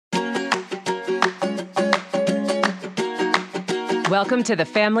Welcome to the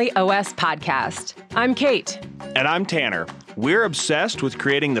Family OS podcast. I'm Kate. And I'm Tanner. We're obsessed with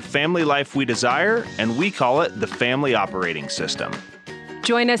creating the family life we desire, and we call it the Family Operating System.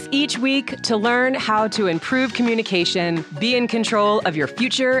 Join us each week to learn how to improve communication, be in control of your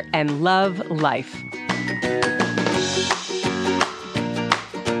future, and love life.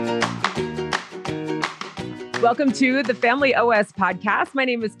 Welcome to the Family OS podcast. My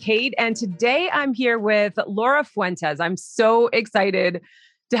name is Kate, and today I'm here with Laura Fuentes. I'm so excited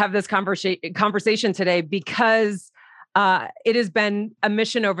to have this conversation today because it has been a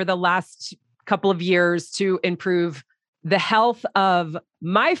mission over the last couple of years to improve the health of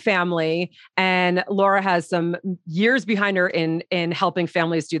my family. And Laura has some years behind her in helping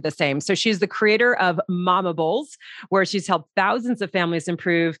families do the same. So she's the creator of Momables, where she's helped thousands of families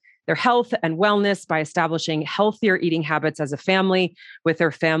improve their health and wellness by establishing healthier eating habits as a family with her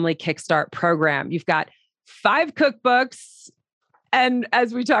Family Kickstart program. You've got 5 cookbooks, and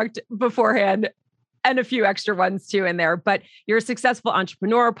as we talked beforehand, and a few extra ones too in there. But you're a successful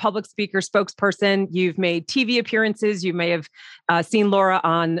entrepreneur, public speaker, spokesperson. You've made TV appearances. You may have seen Laura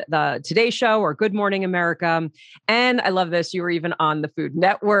on the Today Show or Good Morning America. And I love this. You were even on the Food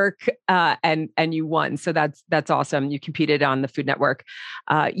Network and you won. So that's awesome. You competed on the Food Network.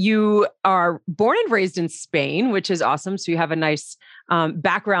 You are born and raised in Spain, which is awesome. So you have a nice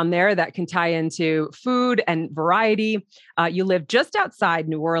background there that can tie into food and variety. You live just outside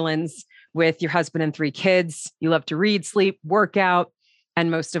New Orleans with your husband and 3 kids. You love to read, sleep, work out,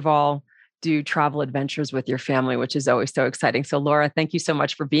 and most of all, do travel adventures with your family, which is always so exciting. So Laura, thank you so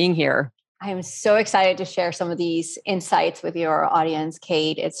much for being here. I am so excited to share some of these insights with your audience,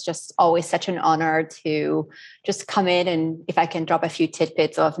 Kate. It's just always such an honor to just come in and if I can drop a few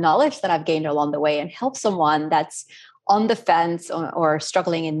tidbits of knowledge that I've gained along the way and help someone that's on the fence or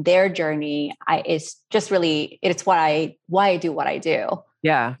struggling in their journey. It's why I do what I do.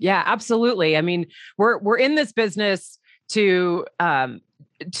 Yeah, absolutely. I mean, we're in this business to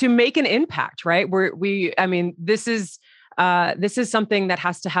make an impact, right? This is something that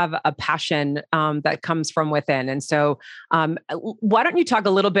has to have a passion that comes from within. And so, why don't you talk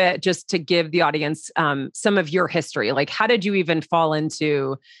a little bit just to give the audience some of your history? Like, how did you even fall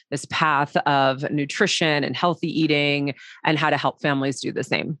into this path of nutrition and healthy eating, and how to help families do the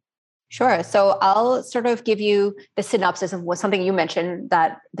same? Sure. So I'll sort of give you the synopsis of what something you mentioned,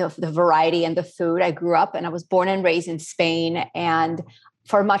 that the variety and the food. I grew up and I was born and raised in Spain. And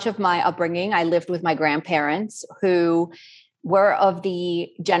for much of my upbringing, I lived with my grandparents who were of the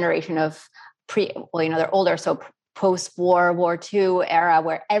generation of they're older. So post-World War II era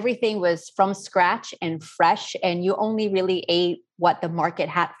where everything was from scratch and fresh, and you only really ate what the market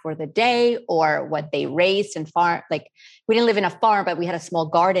had for the day or what they raised and farm. Like, we didn't live in a farm, but we had a small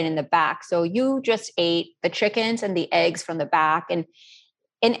garden in the back. So you just ate the chickens and the eggs from the back. And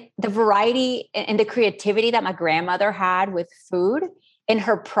the variety and the creativity that my grandmother had with food, and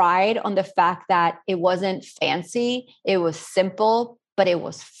her pride on the fact that it wasn't fancy, it was simple, but it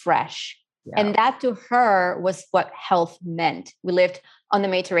was fresh. Yeah. And that to her was what health meant. We lived on the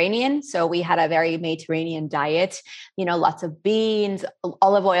Mediterranean, so we had a very Mediterranean diet, lots of beans,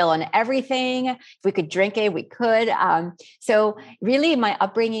 olive oil on everything. If we could drink it, we could. So really my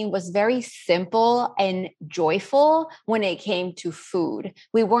upbringing was very simple and joyful when it came to food.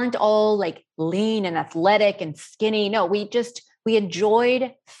 We weren't all like lean and athletic and skinny. No, we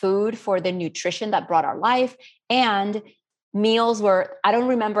enjoyed food for the nutrition that brought our life. And meals I don't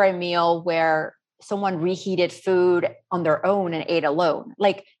remember a meal where someone reheated food on their own and ate alone.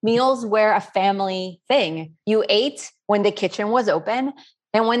 Like, meals were a family thing. You ate when the kitchen was open,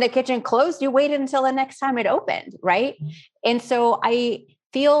 and when the kitchen closed, you waited until the next time it opened, right? And so I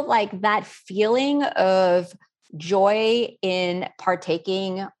feel like that feeling of joy in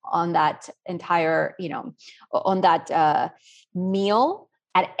partaking on that entire, on that meal,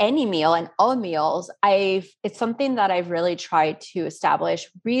 at any meal and all meals, it's something that I've really tried to establish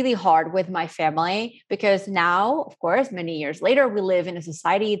really hard with my family, because now, of course, many years later, we live in a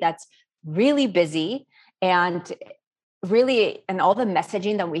society that's really busy, and all the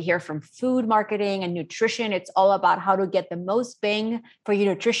messaging that we hear from food marketing and nutrition, it's all about how to get the most bang for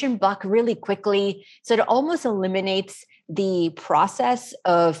your nutrition buck really quickly. So it almost eliminates the process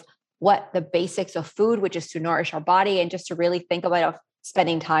of what the basics of food, which is to nourish our body and just to really think about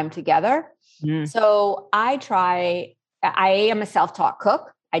spending time together. So I am a self-taught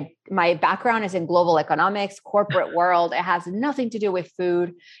cook. My background is in global economics, corporate world. It has nothing to do with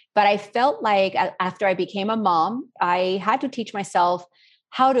food. But I felt like after I became a mom, I had to teach myself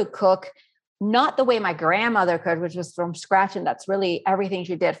how to cook, not the way my grandmother could, which was from scratch. And that's really everything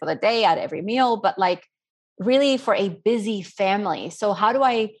she did for the day at every meal, but like really for a busy family. So how do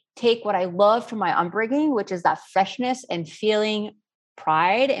I take what I love from my upbringing, which is that freshness and feeling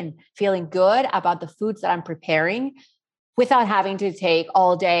pride and feeling good about the foods that I'm preparing without having to take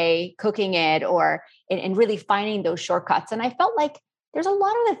all day cooking it or and really finding those shortcuts. And I felt like there's a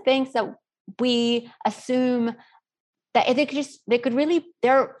lot of the things that we assume that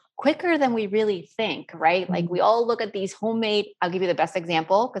they're quicker than we really think, right? Like we all look at these homemade, I'll give you the best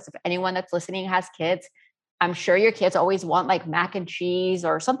example, because if anyone that's listening has kids, I'm sure your kids always want like mac and cheese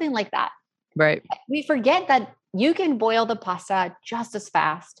or something like that. Right. We forget that you can boil the pasta just as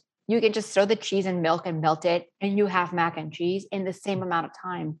fast. You can just throw the cheese in milk and melt it, and you have mac and cheese in the same amount of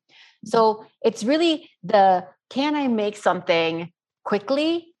time. So it's really can I make something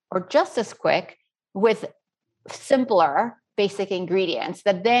quickly or just as quick with simpler basic ingredients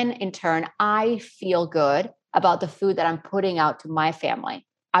that then in turn, I feel good about the food that I'm putting out to my family.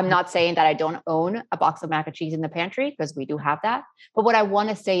 I'm not saying that I don't own a box of mac and cheese in the pantry, because we do have that. But what I want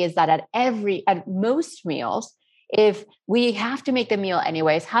to say is that at most meals, if we have to make the meal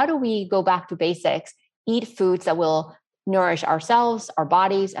anyways, how do we go back to basics, eat foods that will nourish ourselves, our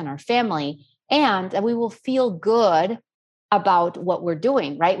bodies, and our family, and that we will feel good about what we're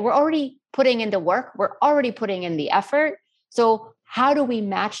doing, right? We're already putting in the work. We're already putting in the effort. So how do we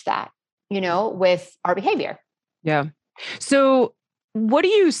match that, with our behavior? Yeah. So what do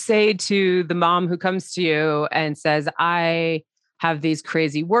you say to the mom who comes to you and says, I have these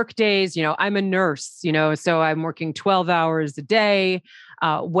crazy work days, I'm a nurse, so I'm working 12 hours a day.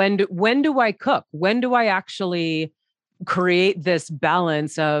 When do I cook? When do I actually create this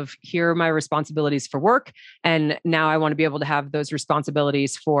balance of here are my responsibilities for work, and now I want to be able to have those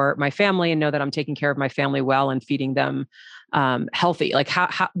responsibilities for my family and know that I'm taking care of my family well and feeding them healthy? Like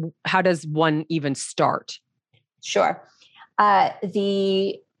how does one even start? Sure.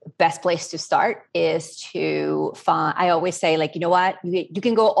 The best place to start is to find, I always say, like, you know what, you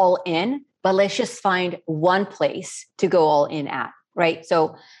can go all in, but let's just find one place to go all in at, right?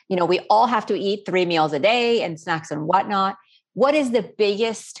 So, we all have to eat 3 meals a day and snacks and whatnot. What is the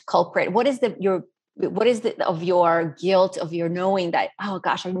biggest culprit? What is of your guilt, of your knowing that, oh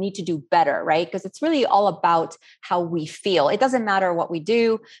gosh, I need to do better, right? Because it's really all about how we feel. It doesn't matter what we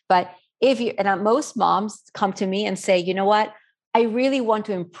do, but most moms come to me and say, you know what, I really want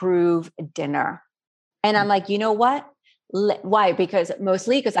to improve dinner. And I'm like, you know what? Why? Because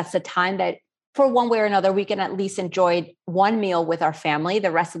that's the time that for one way or another, we can at least enjoy one meal with our family.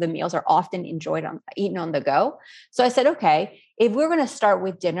 The rest of the meals are often eaten on the go. So I said, okay, if we're going to start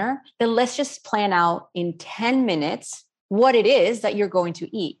with dinner, then let's just plan out in 10 minutes what it is that you're going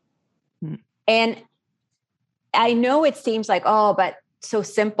to eat. And I know it seems like, but so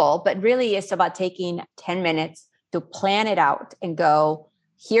simple, but really it's about taking 10 minutes to plan it out and go,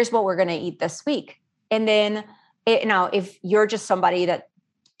 here's what we're going to eat this week. And then if you're just somebody that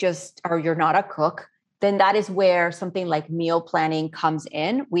or you're not a cook, then that is where something like meal planning comes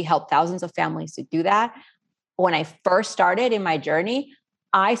in. We help thousands of families to do that. When I first started in my journey,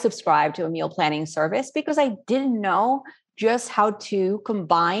 I subscribed to a meal planning service because I didn't know just how to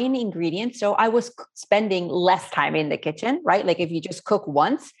combine ingredients. So I was spending less time in the kitchen, right? Like if you just cook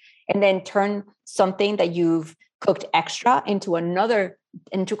once and then turn something that you've cooked extra into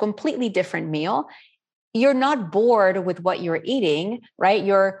a completely different meal, you're not bored with what you're eating, right?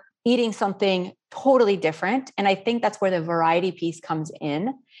 You're eating something totally different. And I think that's where the variety piece comes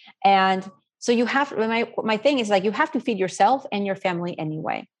in. And so my thing is like, you have to feed yourself and your family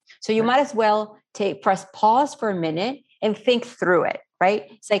anyway. So you might as well press pause for a minute and think through it, right?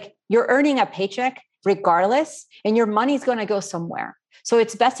 It's like you're earning a paycheck regardless, and your money's going to go somewhere. So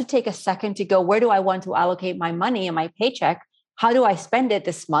it's best to take a second to go, where do I want to allocate my money and my paycheck? How do I spend it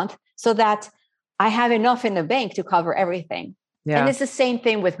this month so that I have enough in the bank to cover everything? Yeah. And it's the same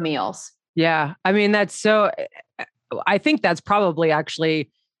thing with meals. Yeah. I mean, I think that's probably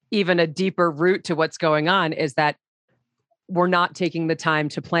actually even a deeper root to what's going on, is that we're not taking the time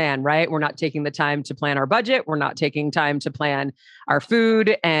to plan, right? We're not taking the time to plan our budget. We're not taking time to plan our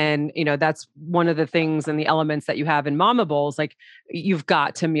food. And, that's one of the things and the elements that you have in Mama Bowls, like you've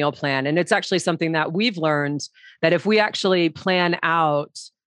got to meal plan. And it's actually something that we've learned, that if we actually plan out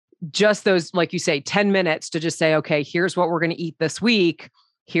just those, like you say, 10 minutes to just say, okay, here's what we're going to eat this week.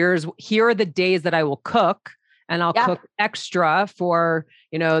 Here are the days that I will cook, and I'll cook extra for,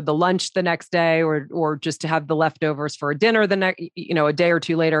 the lunch the next day, or just to have the leftovers for a dinner the next, a day or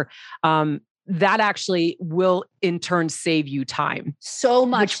two later. That actually will in turn save you time. So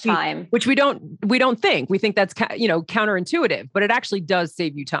much time. Which we don't think. We think that's, counterintuitive, but it actually does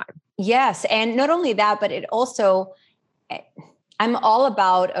save you time. Yes. And not only that, but it also, I'm all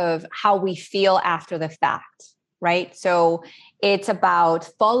about of how we feel after the fact, right? So it's about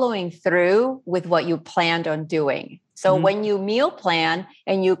following through with what you planned on doing. So when you meal plan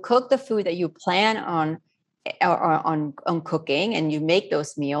and you cook the food that you plan on cooking and you make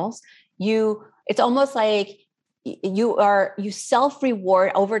those meals, it's almost like you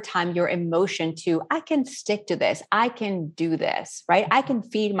self-reward over time your emotion to, I can stick to this, I can do this, right? I can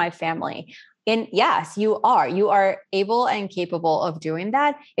feed my family. And yes, you are able and capable of doing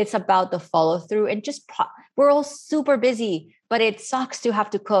that. It's about the follow through and we're all super busy, but it sucks to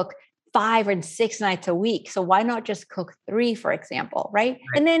have to cook 5 and 6 nights a week. So why not just cook 3, for example, right?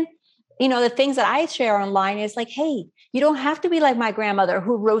 And then, the things that I share online is like, hey, you don't have to be like my grandmother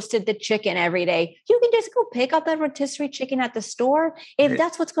who roasted the chicken every day. You can just go pick up that rotisserie chicken at the store if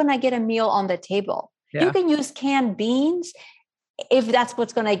that's what's going to get a meal on the table. Yeah. You can use canned beans if that's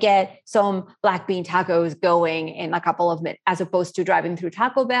what's going to get some black bean tacos going in a couple of minutes, as opposed to driving through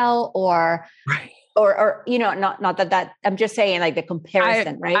Taco Bell or not that I'm just saying, like, the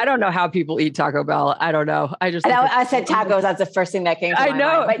comparison, right? I don't know how people eat Taco Bell. I don't know. I said tacos. That's the first thing that came to my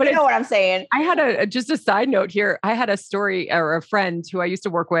mind. But you know what I'm saying? I had just a side note here. I had a story, or a friend who I used to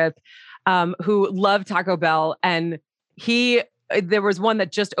work with, who loved Taco Bell, and there was one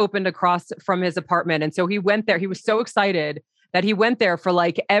that just opened across from his apartment. And so he went there. He was so excited that he went there for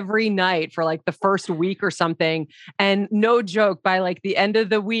like every night for like the first week or something. And no joke, by like the end of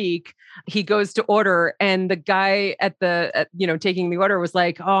the week, he goes to order, and the guy at taking the order was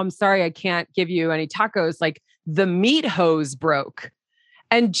like, "Oh, I'm sorry, I can't give you any tacos. Like, the meat hose broke."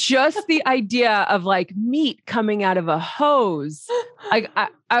 And just the idea of like meat coming out of a hose, like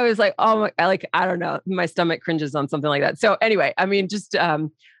I was like, oh my, like, I don't know, my stomach cringes on something like that. So anyway, I mean, just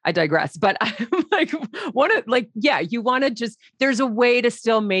I digress, but I'm like, you want to there's a way to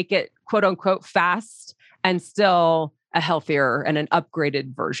still make it quote unquote fast and still a healthier and an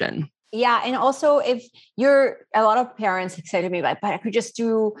upgraded version. Yeah. And also, if a lot of parents say to me, like, but I could just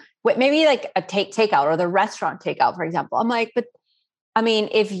do maybe like a takeout or the restaurant takeout, for example. I'm like, but I mean,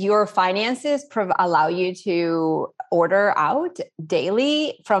 if your finances allow you to order out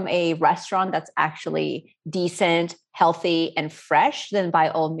daily from a restaurant that's actually decent, healthy, and fresh, then by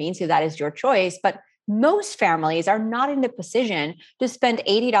all means, if that is your choice. But most families are not in the position to spend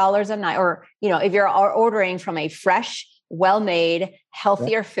 $80 a night, or, if you're ordering from a fresh, well-made,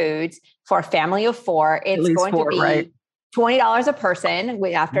 healthier foods for a family of 4, it's going to be $20 a person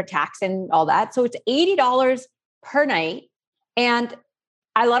after tax and all that. So it's $80 per night. And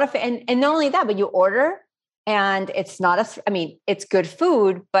a lot of, and not only that, but you order, and it's it's good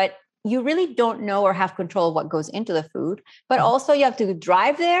food, but you really don't know or have control of what goes into the food. But also you have to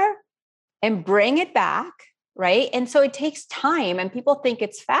drive there and bring it back, right? And so it takes time, and people think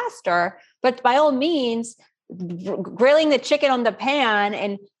it's faster, but by all means, grilling the chicken on the pan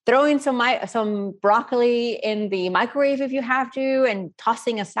and throwing some broccoli in the microwave if you have to, and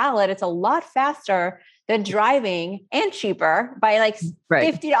tossing a salad, it's a lot faster than driving, and cheaper by like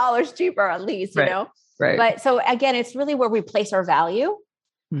 $50 cheaper at least, you know? Right. But so again, it's really where we place our value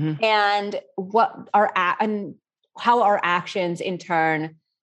and how our actions in turn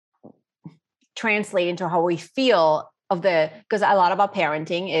translate into how we feel because a lot about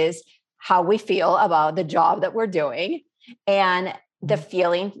parenting is how we feel about the job that we're doing. And the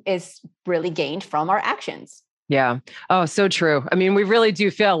feeling is really gained from our actions. Yeah. Oh, so true. I mean, we really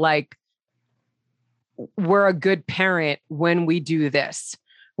do feel like we're a good parent when we do this.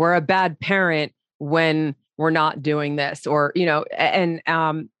 We're a bad parent when we're not doing this, or, and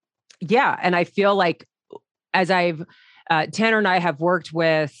I feel like as Tanner and I have worked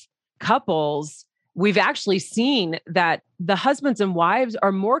with couples, we've actually seen that the husbands and wives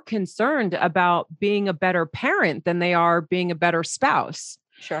are more concerned about being a better parent than they are being a better spouse.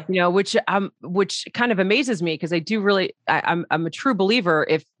 Sure. Which kind of amazes me, because I do really, I'm a true believer.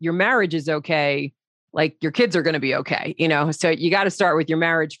 If your marriage is okay, like, your kids are going to be okay, so you got to start with your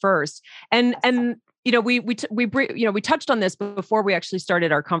marriage first. And we touched on this before we actually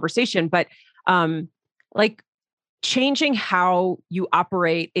started our conversation, but like, changing how you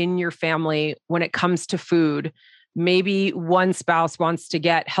operate in your family when it comes to food. Maybe one spouse wants to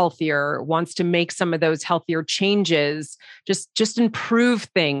get healthier, wants to make some of those healthier changes, just improve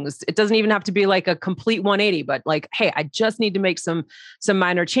things. It doesn't even have to be like a complete 180, but like, hey, I just need to make some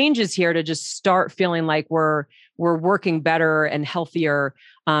minor changes here to just start feeling like we're working better and healthier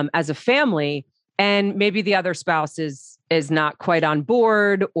as a family. And maybe the other spouse is not quite on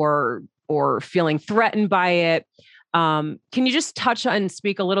board or feeling threatened by it. Can you just touch on and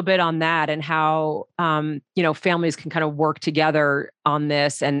speak a little bit on that, and how, families can kind of work together on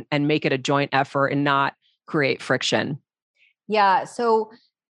this and make it a joint effort and not create friction? Yeah. So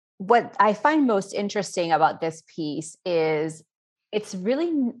what I find most interesting about this piece is it's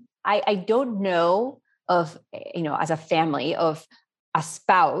really, I don't know of, as a family, of a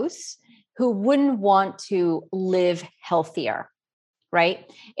spouse who wouldn't want to live healthier,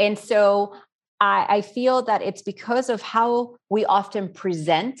 right? And so I feel that it's because of how we often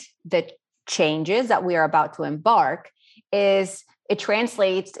present the changes that we are about to embark, is it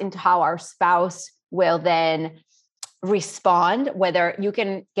translates into how our spouse will then respond, whether you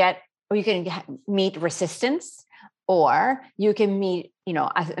can meet resistance, or you can meet,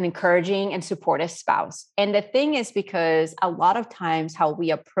 as an encouraging and supportive spouse. And the thing is, because a lot of times how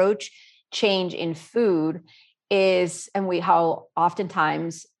we approach change in food is, how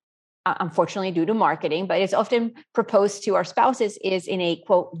oftentimes, unfortunately due to marketing, but it's often proposed to our spouses, is in a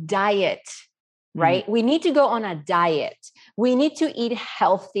quote diet, right? We need to go on a diet. We need to eat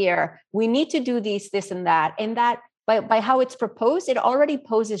healthier. We need to do this and that. And that by how it's proposed, it already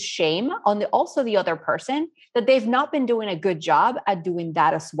poses shame on the other person, that they've not been doing a good job at doing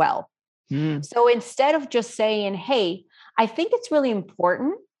that as well. So instead of just saying, hey, I think it's really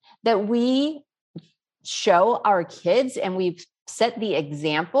important that we show our kids and we've set the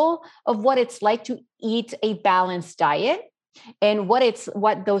example of what it's like to eat a balanced diet, and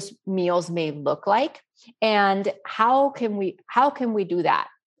what those meals may look like, and how can we do that?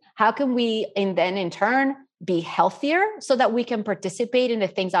 How can we, and then in turn, be healthier so that we can participate in the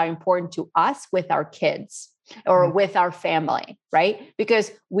things that are important to us with our kids or with our family, right?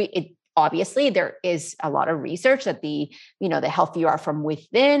 Because obviously there is a lot of research that the healthier you are from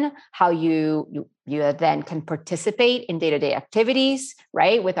within, how you then can participate in day-to-day activities,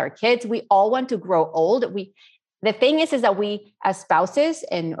 right? With our kids, we all want to grow old. The thing is that we, as spouses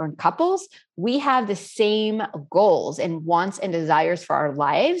or couples, we have the same goals and wants and desires for our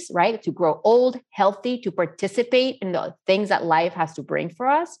lives, right? To grow old, healthy, to participate in the things that life has to bring for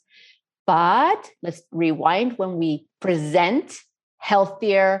us. But let's rewind. When we present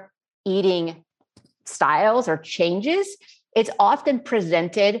healthier eating styles or changes, it's often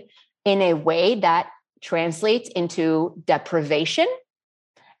presented in a way that translates into deprivation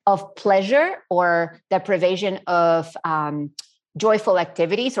of pleasure, or deprivation of joyful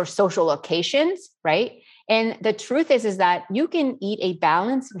activities or social occasions, right? And the truth is that you can eat a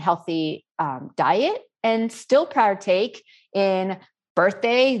balanced and healthy diet and still partake in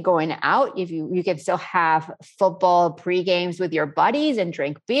birthday, going out. If you can still have football pre-games with your buddies and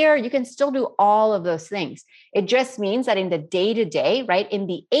drink beer, you can still do all of those things. It just means that in the day-to-day, right, in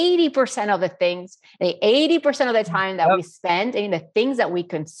the 80% of the things, the 80% of the time that we spend in the things that we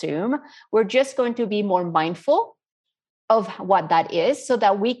consume, we're just going to be more mindful of what that is, so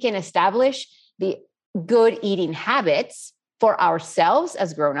that we can establish the good eating habits for ourselves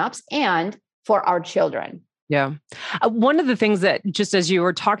as grown-ups and for our children. Yeah. One of the things that, just as you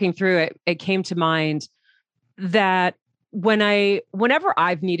were talking through it, it came to mind that whenever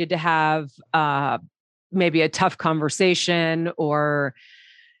I've needed to have maybe a tough conversation, or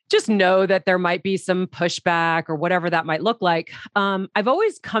just know that there might be some pushback or whatever that might look like, I've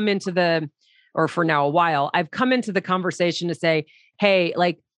always come into or for now a while, I've come into the conversation to say, hey,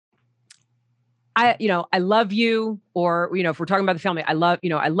 like, I love you, or, if we're talking about the family, I love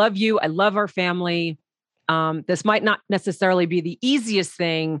you. I love our family. This might not necessarily be the easiest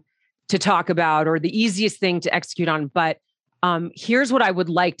thing to talk about or the easiest thing to execute on, but here's what I would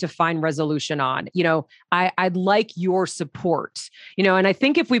like to find resolution on. I'd like your support, and I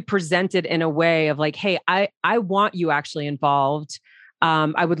think if we present it in a way of like, hey, I want you actually involved.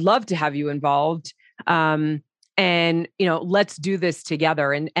 I would love to have you involved. And, let's do this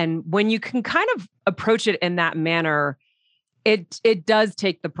together. And when you can kind of approach it in that manner, it does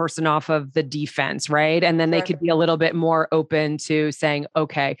take the person off of the defense, right? And then they could be a little bit more open to saying,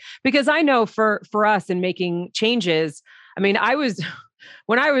 okay, because I know for us in making changes, I mean,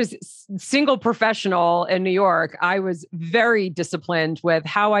 when I was single professional in New York, I was very disciplined with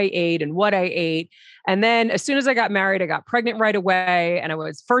how I ate and what I ate. And then as soon as I got married, I got pregnant right away, and I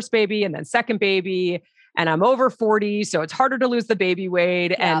was first baby and then second baby. And I'm over 40, so it's harder to lose the baby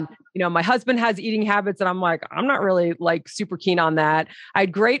weight. Yeah. And, my husband has eating habits, and I'm like, I'm not really like super keen on that. I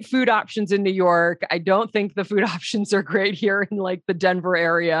had great food options in New York. I don't think the food options are great here in like the Denver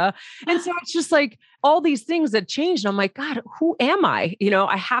area. And so it's just like all these things that changed. And I'm like, God, who am I?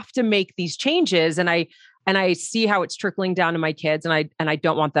 I have to make these changes. And I see how it's trickling down to my kids, and I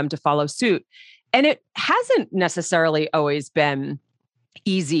don't want them to follow suit. And it hasn't necessarily always been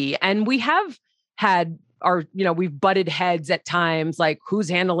easy. And we have had we've butted heads at times, like who's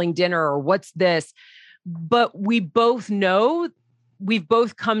handling dinner or what's this, but we both know, we've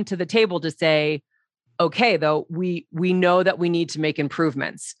both come to the table to say, okay, though, we know that we need to make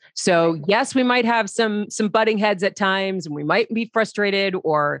improvements. So yes, we might have some butting heads at times, and we might be frustrated,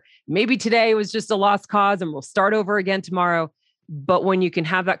 or maybe today was just a lost cause and we'll start over again tomorrow. But when you can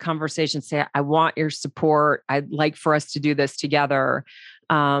have that conversation, say, I want your support. I'd like for us to do this together.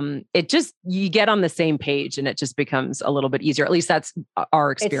 It just, you get on the same page and it just becomes a little bit easier. At least that's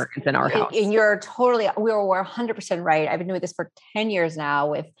our experience in our house. And we're 100% right. I've been doing this for 10 years now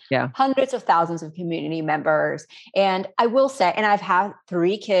with Yeah. hundreds of thousands of community members. And I will say, and I've had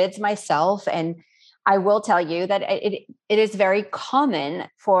 3 kids myself, and I will tell you that it is very common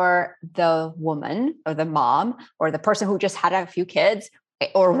for the woman or the mom or the person who just had a few kids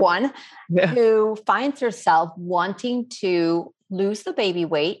or one who finds herself wanting to lose the baby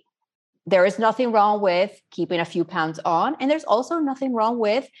weight. There is nothing wrong with keeping a few pounds on. And there's also nothing wrong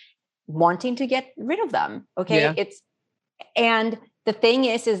with wanting to get rid of them. Okay. Yeah. And the thing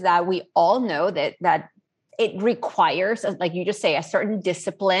is that we all know that it requires, like you just say, a certain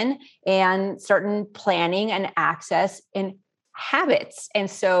discipline and certain planning and access and habits.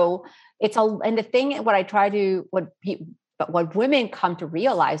 And so and the thing, what women come to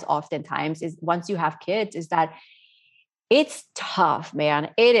realize oftentimes is once you have kids is that it's tough,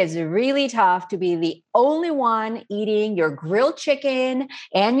 man. It is really tough to be the only one eating your grilled chicken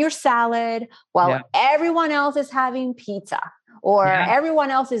and your salad while everyone else is having pizza, or everyone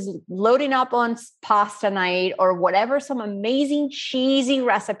else is loading up on pasta night or whatever, some amazing cheesy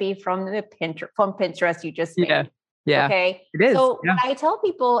recipe from Pinterest you just made. Yeah. Okay. It is. So what I tell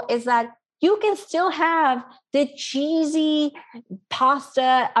people is that you can still have the cheesy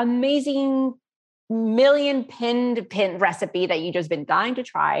pasta, amazing million pinned recipe that you just been dying to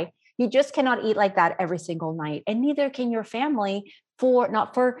try. You just cannot eat like that every single night, and neither can your family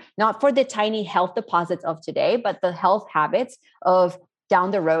not for the tiny health deposits of today, but the health habits of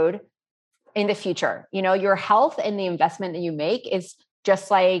down the road in the future. You know, your health and the investment that you make is just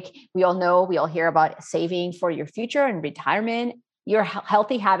like we all hear about saving for your future and retirement. Your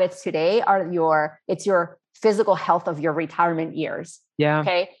healthy habits today are your physical health of your retirement years. Yeah.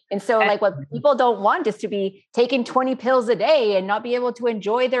 Okay. And so like what people don't want is to be taking 20 pills a day and not be able to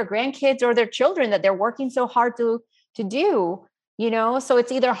enjoy their grandkids or their children that they're working so hard to do, you know? So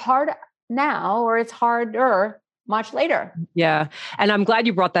it's either hard now or it's harder much later. Yeah. And I'm glad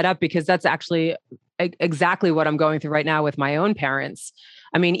you brought that up, because that's actually exactly what I'm going through right now with my own parents.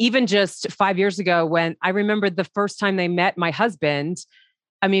 I mean, even just 5 years ago, when I remembered the first time they met my husband,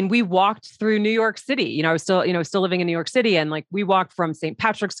 I mean, we walked through New York City. You know, I was still living in New York City, and like we walked from St.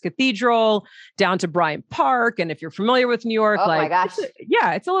 Patrick's Cathedral down to Bryant Park. And if you're familiar with New York, my gosh,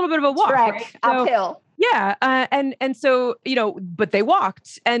 it's a little bit of a walk, trek, right? uphill. Yeah, and so but they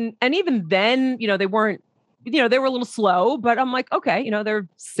walked, and even then, they weren't, they were a little slow. But I'm like, okay, they're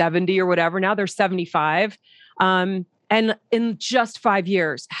 70 or whatever. Now they're 75, and in just 5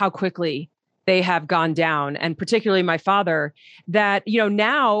 years, how quickly they have gone down. And particularly my father, that,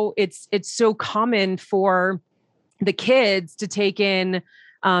 now it's so common for the kids to take in,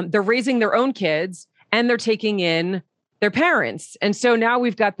 they're raising their own kids and they're taking in their parents. And so now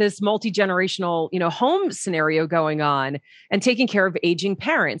we've got this multi-generational, home scenario going on, and taking care of aging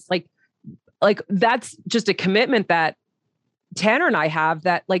parents. Like that's just a commitment that Tanner and I have,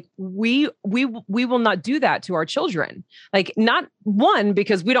 that like we will not do that to our children. Like, not one,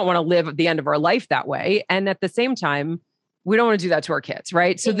 because we don't want to live at the end of our life that way, and at the same time, we don't want to do that to our kids,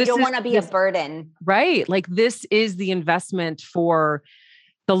 right? So you don't want to be a burden, right? Like, this is the investment for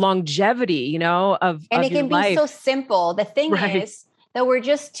the longevity, of and it can be life. So simple. The thing is that we're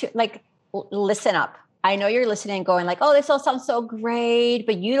just listen up. I know you're listening going like, oh, this all sounds so great,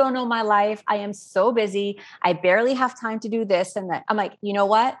 but you don't know my life. I am so busy. I barely have time to do this and that. I'm like, you know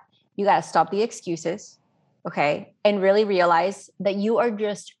what? You got to stop the excuses. Okay. And really realize that you are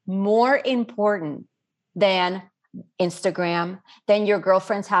just more important than Instagram, than your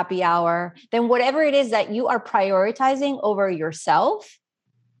girlfriend's happy hour, than whatever it is that you are prioritizing over yourself.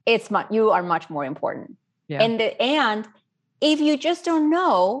 You are much more important. Yeah. And if you just don't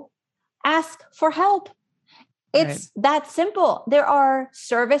know, ask for help. It's that simple. There are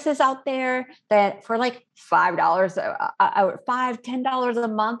services out there that for like $5, $10 a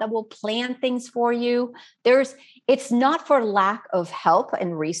month that will plan things for you. It's not for lack of help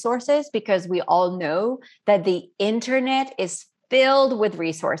and resources, because we all know that the internet is filled with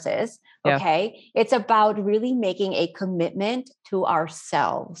resources. Yeah. Okay. It's about really making a commitment to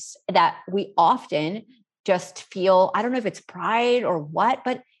ourselves that we often just feel, I don't know if it's pride or what,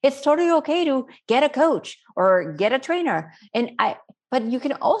 but it's totally okay to get a coach or get a trainer. But you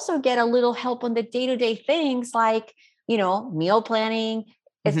can also get a little help on the day-to-day things like, meal planning,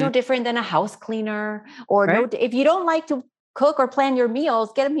 It's no different than a house cleaner or if you don't like to cook or plan your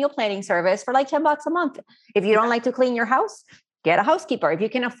meals, get a meal planning service for like $10 a month. If you don't like to clean your house, get a housekeeper if you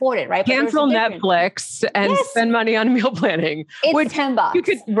can afford it, right? Cancel Netflix and spend money on meal planning. It's $10. You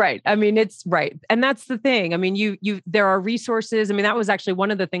could, right. I mean, it's right. And that's the thing. I mean, there are resources. I mean, that was actually one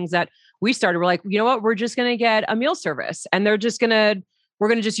of the things that we started. We're like, you know what? We're just going to get a meal service and we're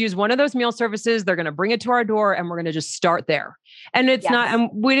going to just use one of those meal services. They're going to bring it to our door and we're going to just start there. And it's not,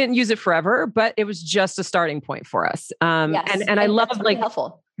 and we didn't use it forever, but it was just a starting point for us. And I love really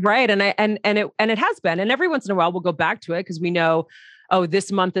helpful. Right. And it has been, and every once in a while we'll go back to it because we know, oh,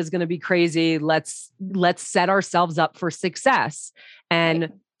 this month is going to be crazy. Let's set ourselves up for success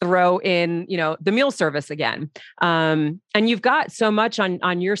and throw in, the meal service again. And you've got so much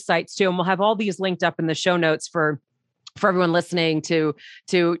on your sites too. And we'll have all these linked up in the show notes for everyone listening to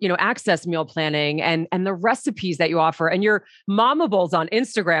access meal planning and the recipes that you offer and your momables on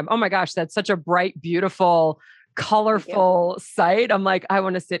Instagram. Oh my gosh, that's such a bright, beautiful, colorful site. I'm like, I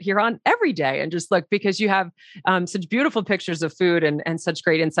want to sit here on every day and just look because you have such beautiful pictures of food and such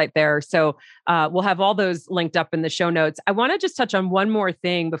great insight there. So we'll have all those linked up in the show notes. I want to just touch on one more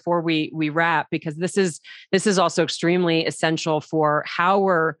thing before we wrap, because this is also extremely essential for how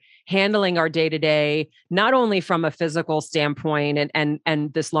we're handling our day-to-day, not only from a physical standpoint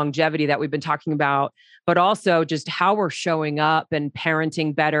and this longevity that we've been talking about, but also just how we're showing up and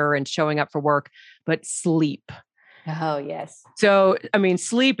parenting better and showing up for work, but sleep. Oh, yes. So, I mean,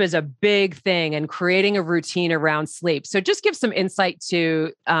 sleep is a big thing and creating a routine around sleep. So just give some insight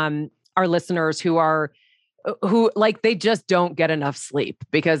to our listeners who they just don't get enough sleep,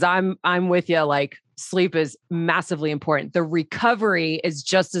 because I'm with you. Like, sleep is massively important. The recovery is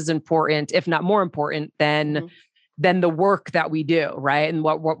just as important, if not more important than the work that we do, right? And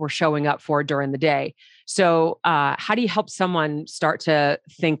what we're showing up for during the day. So how do you help someone start to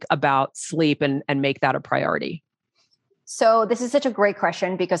think about sleep and make that a priority? So this is such a great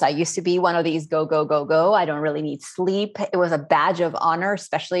question, because I used to be one of these go, go, go, go. I don't really need sleep. It was a badge of honor,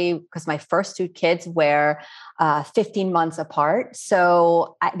 especially because my first two kids were 15 months apart.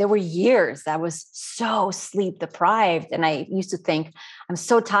 So there were years that I was so sleep deprived. And I used to think, I'm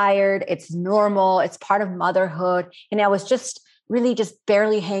so tired. It's normal. It's part of motherhood. And I was just really just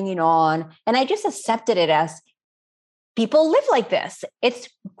barely hanging on. And I just accepted it as people live like this. It's,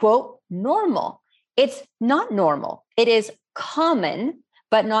 quote, normal. It's not normal. It is common,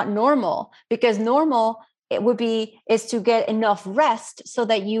 but not normal, because normal is to get enough rest so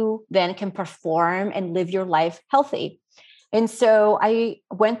that you then can perform and live your life healthy. And so I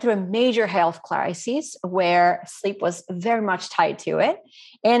went through a major health crisis where sleep was very much tied to it.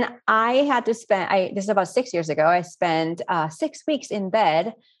 And I had to spend, this is about 6 years ago, I spent 6 weeks in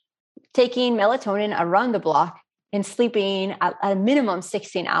bed taking melatonin around the block and sleeping at a minimum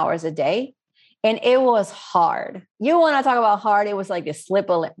 16 hours a day. And it was hard. You want to talk about hard? It was like the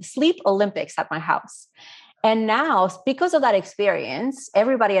sleep Olympics at my house. And now, because of that experience,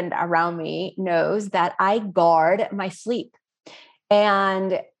 everybody around me knows that I guard my sleep.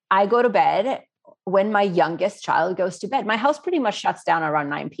 And I go to bed when my youngest child goes to bed. My house pretty much shuts down around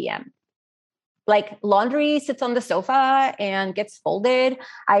 9 p.m. Like, laundry sits on the sofa and gets folded.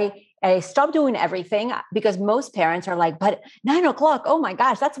 I stopped doing everything because most parents are like, but 9 o'clock, oh my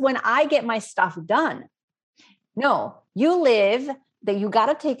gosh, that's when I get my stuff done. No, you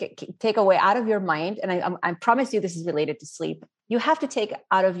got to take away out of your mind. And I promise you, this is related to sleep. You have to take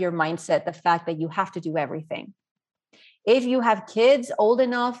out of your mindset the fact that you have to do everything. If you have kids old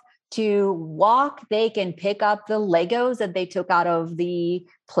enough to walk, they can pick up the Legos that they took out of the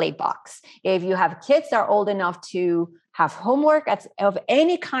play box. If you have kids that are old enough to have homework of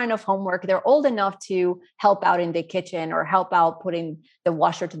any kind of homework, they're old enough to help out in the kitchen or help out putting the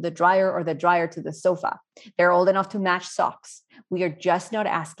washer to the dryer or the dryer to the sofa. They're old enough to match socks. We are just not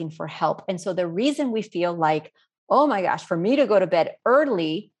asking for help. And so the reason we feel like, oh my gosh, for me to go to bed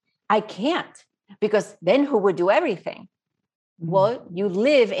early, I can't, because then who would do everything? Well, you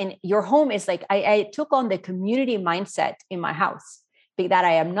live in your home is like, I took on the community mindset in my house, that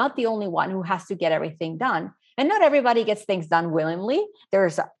I am not the only one who has to get everything done. And not everybody gets things done willingly.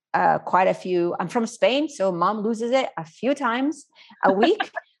 There's quite a few. I'm from Spain, so mom loses it a few times a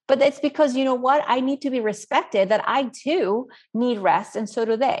week. But it's because, you know what? I need to be respected, that I too need rest, and so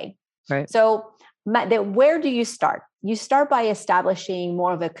do they. Right. So where do you start? You start by establishing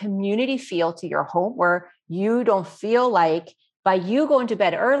more of a community feel to your home, where you don't feel like by you going to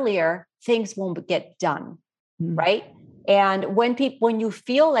bed earlier, things won't get done, right? And when you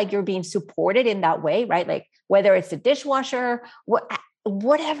feel like you're being supported in that way, right? Like whether it's the dishwasher,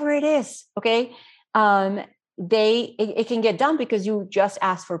 whatever it is, okay? it can get done because you just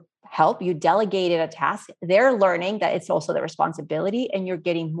ask for help. You delegated a task. They're learning that it's also the responsibility, and you're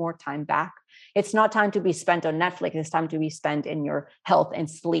getting more time back. It's not time to be spent on Netflix. It's time to be spent in your health and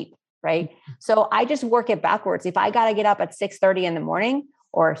sleep, right? So I just work it backwards. If I got to get up at 6:30 in the morning,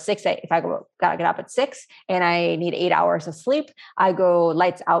 or 6, if I got to get up at 6 and I need 8 hours of sleep, I go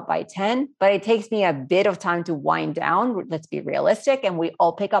lights out by 10, but it takes me a bit of time to wind down. Let's be realistic. And we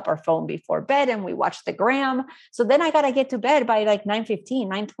all pick up our phone before bed and we watch the gram. So then I got to get to bed by like 9:15,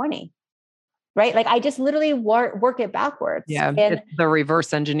 9:20. Right? Like I just literally work it backwards. Yeah. And it's the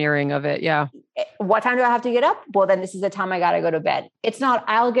reverse engineering of it. Yeah. what time do I have to get up? Well, then this is the time I got to go to bed. It's not,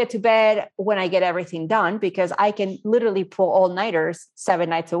 I'll get to bed when I get everything done, because I can literally pull all-nighters 7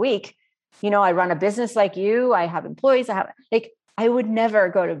 nights a week. I run a business like you. I have employees. I would never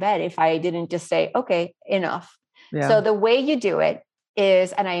go to bed if I didn't just say, okay, enough. Yeah. So the way you do it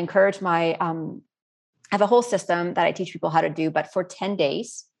is, and I encourage I have a whole system that I teach people how to do, but for 10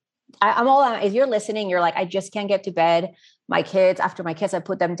 days, I'm all on. If you're listening, you're like, I just can't get to bed. After my kids, I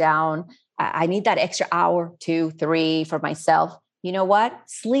put them down. I need that extra hour, 2, 3 for myself. You know what?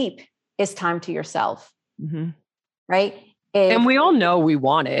 Sleep is time to yourself. Mm-hmm. Right. And we all know we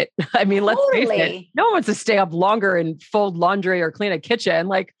want it. I mean, let's face it. No one wants to stay up longer and fold laundry or clean a kitchen.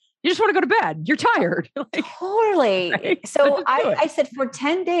 Like, you just want to go to bed. You're tired. Totally. Right? So I said for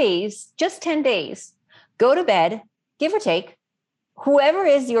 10 days, just 10 days, go to bed, give or take.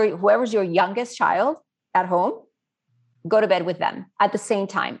 Whoever's your youngest child at home, go to bed with them at the same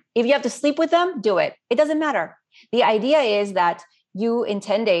time. If you have to sleep with them, do it. It doesn't matter. The idea is that you, in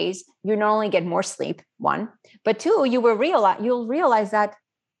 10 days, you not only get more sleep, 1, but 2, you'll realize that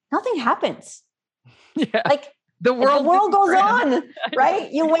nothing happens. Yeah. Like the world goes on,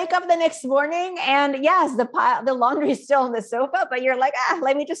 right? You wake up the next morning and yes, the laundry is still on the sofa, but you're like,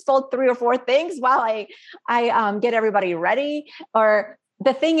 let me just fold 3 or 4 things while I get everybody ready. Or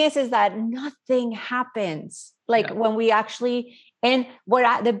the thing is that nothing happens. Like when we actually, and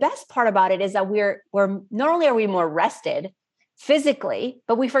the best part about it is that we're not only are we more rested physically,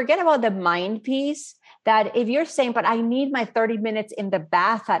 but we forget about the mind piece, that if you're saying, but I need my 30 minutes in the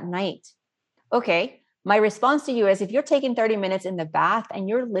bath at night. Okay. My response to you is, if you're taking 30 minutes in the bath and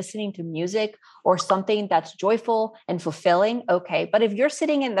you're listening to music or something that's joyful and fulfilling, okay. But if you're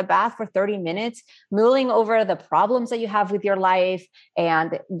sitting in the bath for 30 minutes, mulling over the problems that you have with your life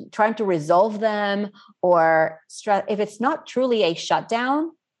and trying to resolve them, or stress, if it's not truly a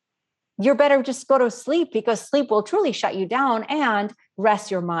shutdown, you're better just go to sleep, because sleep will truly shut you down and rest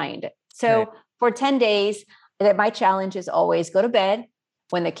your mind. So for 10 days, my challenge is always go to bed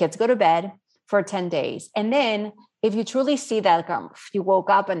when the kids go to bed, for 10 days. And then if you truly see that you woke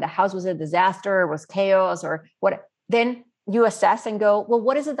up and the house was a disaster, was chaos or what, then you assess and go, well,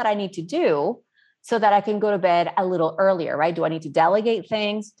 what is it that I need to do so that I can go to bed a little earlier, right? Do I need to delegate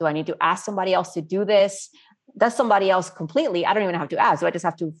things? Do I need to ask somebody else to do this? Does somebody else completely? I don't even have to ask. So I just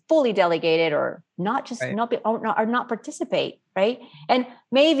have to fully delegate it, or not just not participate, right? And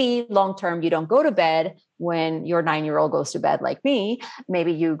maybe long-term, you don't go to bed when your 9-year-old goes to bed like me.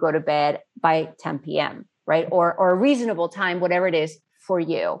 Maybe you go to bed by 10 p.m., right? Or a reasonable time, whatever it is for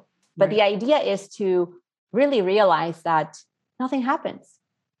you. But the idea is to really realize that nothing happens.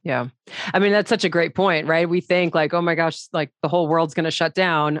 Yeah. I mean, that's such a great point, right? We think like, oh my gosh, like the whole world's going to shut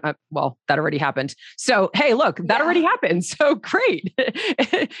down. Well, that already happened. So, hey, look, that already happened. So great.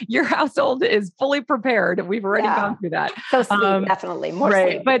 Your household is fully prepared. We've already gone through that. So sleep, definitely more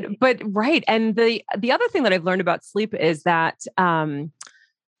right. sleep. But right. And the other thing that I've learned about sleep is that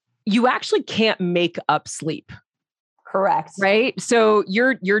you actually can't make up sleep. Correct. Right. So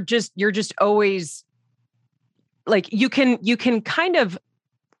you're just always like, you can kind of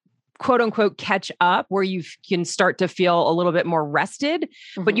quote unquote catch up where you can start to feel a little bit more rested,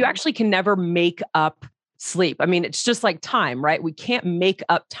 but you actually can never make up sleep. I mean, it's just like time, right? We can't make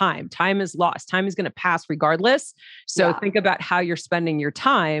up time. Time is lost. Time is going to pass regardless. So think about how you're spending your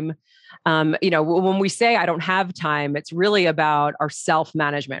time. When we say I don't have time, it's really about our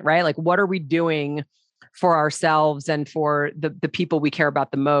self-management, right? Like, what are we doing for ourselves and for the people we care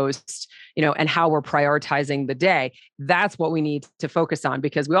about the most, and how we're prioritizing the day. That's what we need to focus on,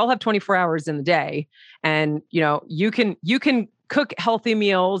 because we all have 24 hours in the day, and, you can cook healthy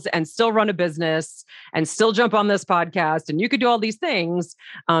meals and still run a business and still jump on this podcast. And you could do all these things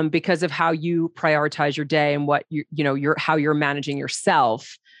because of how you prioritize your day and what how you're managing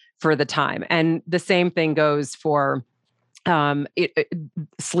yourself for the time. And the same thing goes for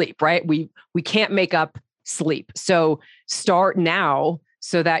sleep, right? We can't make up sleep. So start now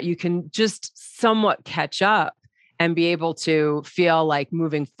so that you can just somewhat catch up and be able to feel like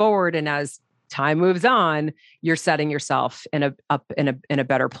moving forward. And as time moves on, you're setting yourself in a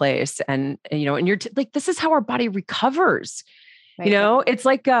better place. And you're like, this is how our body recovers. Right. It's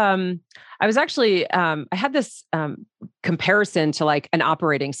like, I was actually, I had this comparison to like an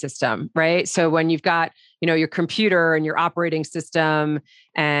operating system, right? So when you've got, your computer and your operating system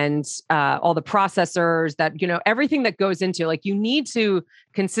and all the processors that, everything that goes into, like, you need to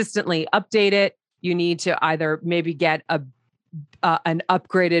consistently update it. You need to either maybe get an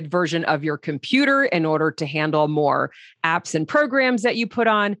upgraded version of your computer in order to handle more apps and programs that you put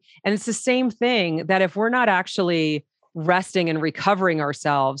on. And it's the same thing that if we're not actually resting and recovering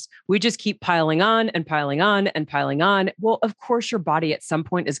ourselves, we just keep piling on and piling on and piling on. Well, of course, your body at some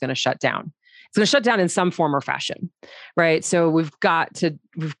point is going to shut down. It's going to shut down in some form or fashion, right? So we've got to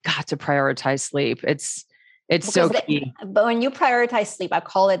prioritize sleep. It's so key. But when you prioritize sleep, I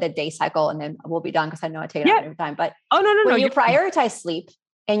call it the day cycle, and then we'll be done because I know I take up your time. But no. When you prioritize sleep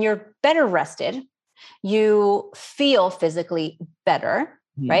and you're better rested, you feel physically better,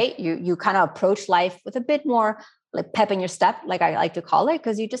 right? You kind of approach life with a bit more like pep in your step, like I like to call it,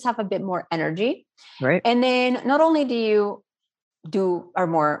 because you just have a bit more energy. Right. And then not only do you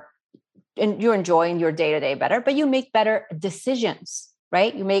and you're enjoying your day-to-day better, but you make better decisions,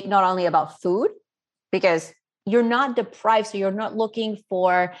 right? You make not only about food, because you're not deprived. So you're not looking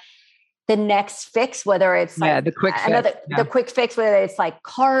for the next fix, whether it's the quick fix. The quick fix, whether it's like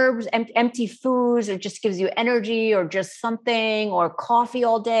carbs, empty foods, or just gives you energy, or just something, or coffee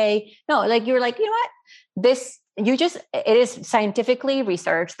all day. No, like you're like, you know what? It is scientifically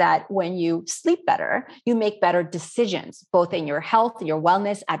researched that when you sleep better, you make better decisions, both in your health, your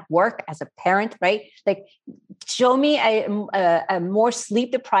wellness, at work, as a parent, right? Like, show me a more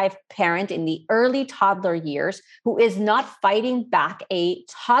sleep deprived parent in the early toddler years who is not fighting back a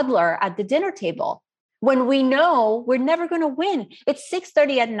toddler at the dinner table, when we know we're never going to win. It's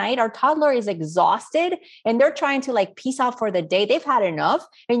 6:30 at night. Our toddler is exhausted and they're trying to like peace out for the day. They've had enough,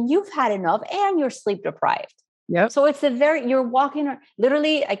 and you've had enough, and you're sleep deprived. Yeah. So it's you're walking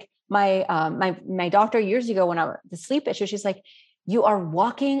literally, like my doctor years ago, when the sleep issue, she's like, you are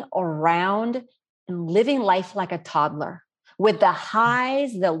walking around and living life like a toddler, with the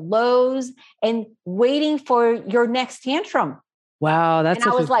highs, the lows, and waiting for your next tantrum. Wow. That's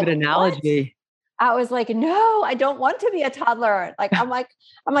such a good analogy. What? I was like, no, I don't want to be a toddler. Like,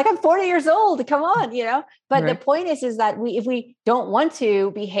 I'm 40 years old. Come on, But right. The point is that if we don't want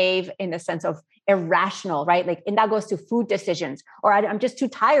to behave in the sense of irrational, right? Like, and that goes to food decisions, or I'm just too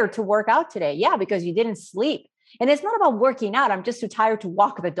tired to work out today. Yeah, because you didn't sleep. And it's not about working out. I'm just too tired to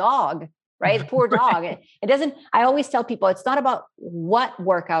walk the dog, right? The poor dog. It doesn't, I always tell people, it's not about what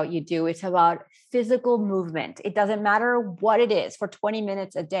workout you do. It's about physical movement. It doesn't matter what it is, for 20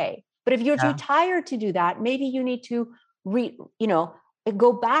 minutes a day. But if you're too tired to do that, maybe you need to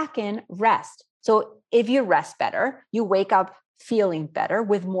go back and rest. So if you rest better, you wake up feeling better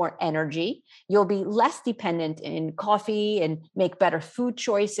with more energy. You'll be less dependent in coffee and make better food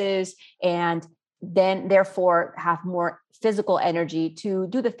choices, and then therefore have more physical energy to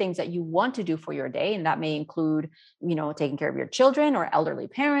do the things that you want to do for your day. And that may include, taking care of your children or elderly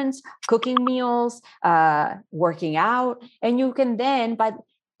parents, cooking meals, working out. And you can then,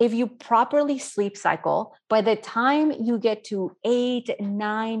 if you properly sleep cycle, by the time you get to 8,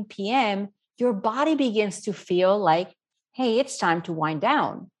 9 p.m., your body begins to feel like, hey, it's time to wind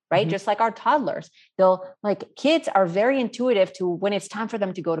down, right? Mm-hmm. Just like our toddlers. Kids are very intuitive to when it's time for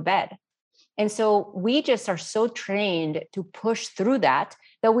them to go to bed. And so we just are so trained to push through that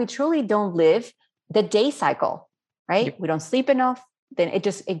we truly don't live the day cycle, right? Yep. We don't sleep enough. Then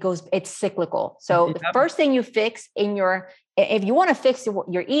it's cyclical. So the first thing you fix if you want to fix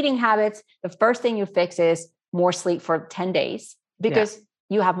your eating habits, the first thing you fix is more sleep for 10 days, because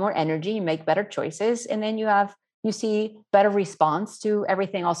you have more energy, you make better choices, and then you see better response to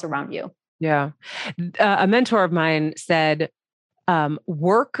everything else around you. Yeah. A mentor of mine said,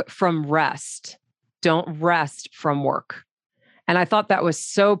 work from rest, don't rest from work. And I thought that was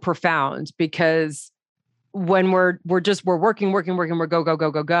so profound, because when we're working, we're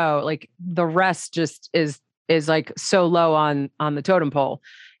go, like the rest just is like so low on the totem pole,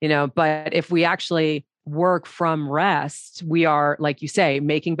 but if we actually work from rest, we are, like you say,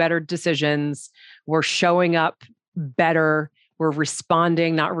 making better decisions. We're showing up better. We're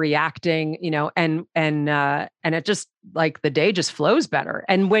responding, not reacting, and it just, like, the day just flows better.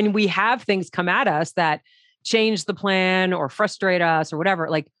 And when we have things come at us that change the plan or frustrate us or whatever,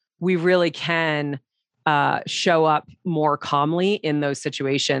 like, we really can show up more calmly in those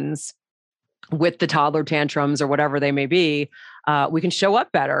situations. with the toddler tantrums or whatever they may be, we can show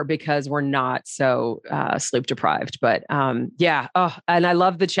up better because we're not so sleep deprived. But yeah, and I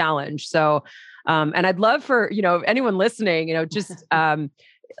love the challenge. So, and I'd love for, anyone listening, just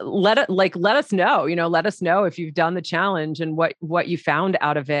let us know, let us know if you've done the challenge and what you found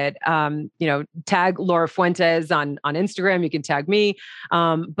out of it. Tag Laura Fuentes on Instagram. You can tag me.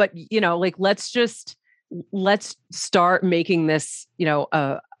 But let's start making this,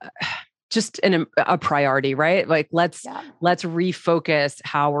 just a priority, right? Like let's refocus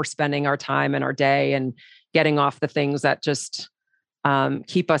how we're spending our time and our day and getting off the things that just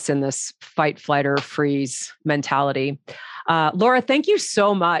keep us in this fight, flight, or freeze mentality. Laura, thank you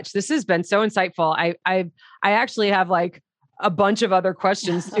so much. This has been so insightful. I actually have like a bunch of other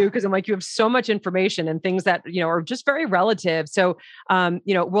questions too, because I'm like, you have so much information and things that, are just very relative. So,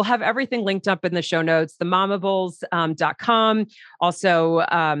 we'll have everything linked up in the show notes, themamables.com, also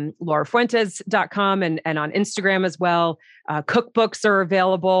laurafuentes.com and on Instagram as well. Cookbooks are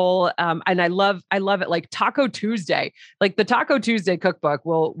available. And I love it. Like Taco Tuesday, like the Taco Tuesday cookbook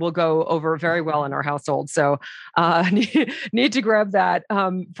will go over very well in our household. So, need to grab that,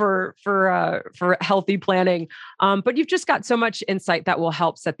 for healthy planning. But you've just got so much insight that will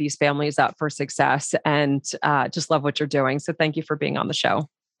help set these families up for success, and, just love what you're doing. So thank you for being on the show.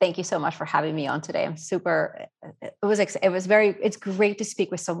 Thank you so much for having me on today. It's great to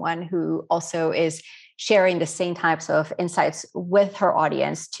speak with someone who also is sharing the same types of insights with her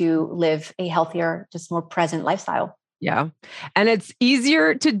audience to live a healthier, just more present lifestyle. Yeah. And it's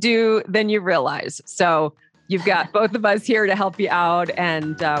easier to do than you realize. So you've got both of us here to help you out.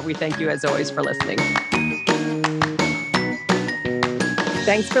 And we thank you as always for listening.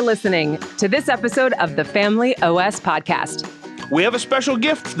 Thanks for listening to this episode of the Family OS Podcast. We have a special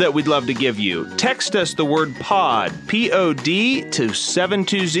gift that we'd love to give you. Text us the word POD, P-O-D, to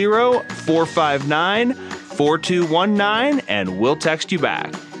 720-459-4219, and we'll text you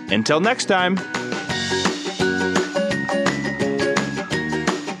back. Until next time.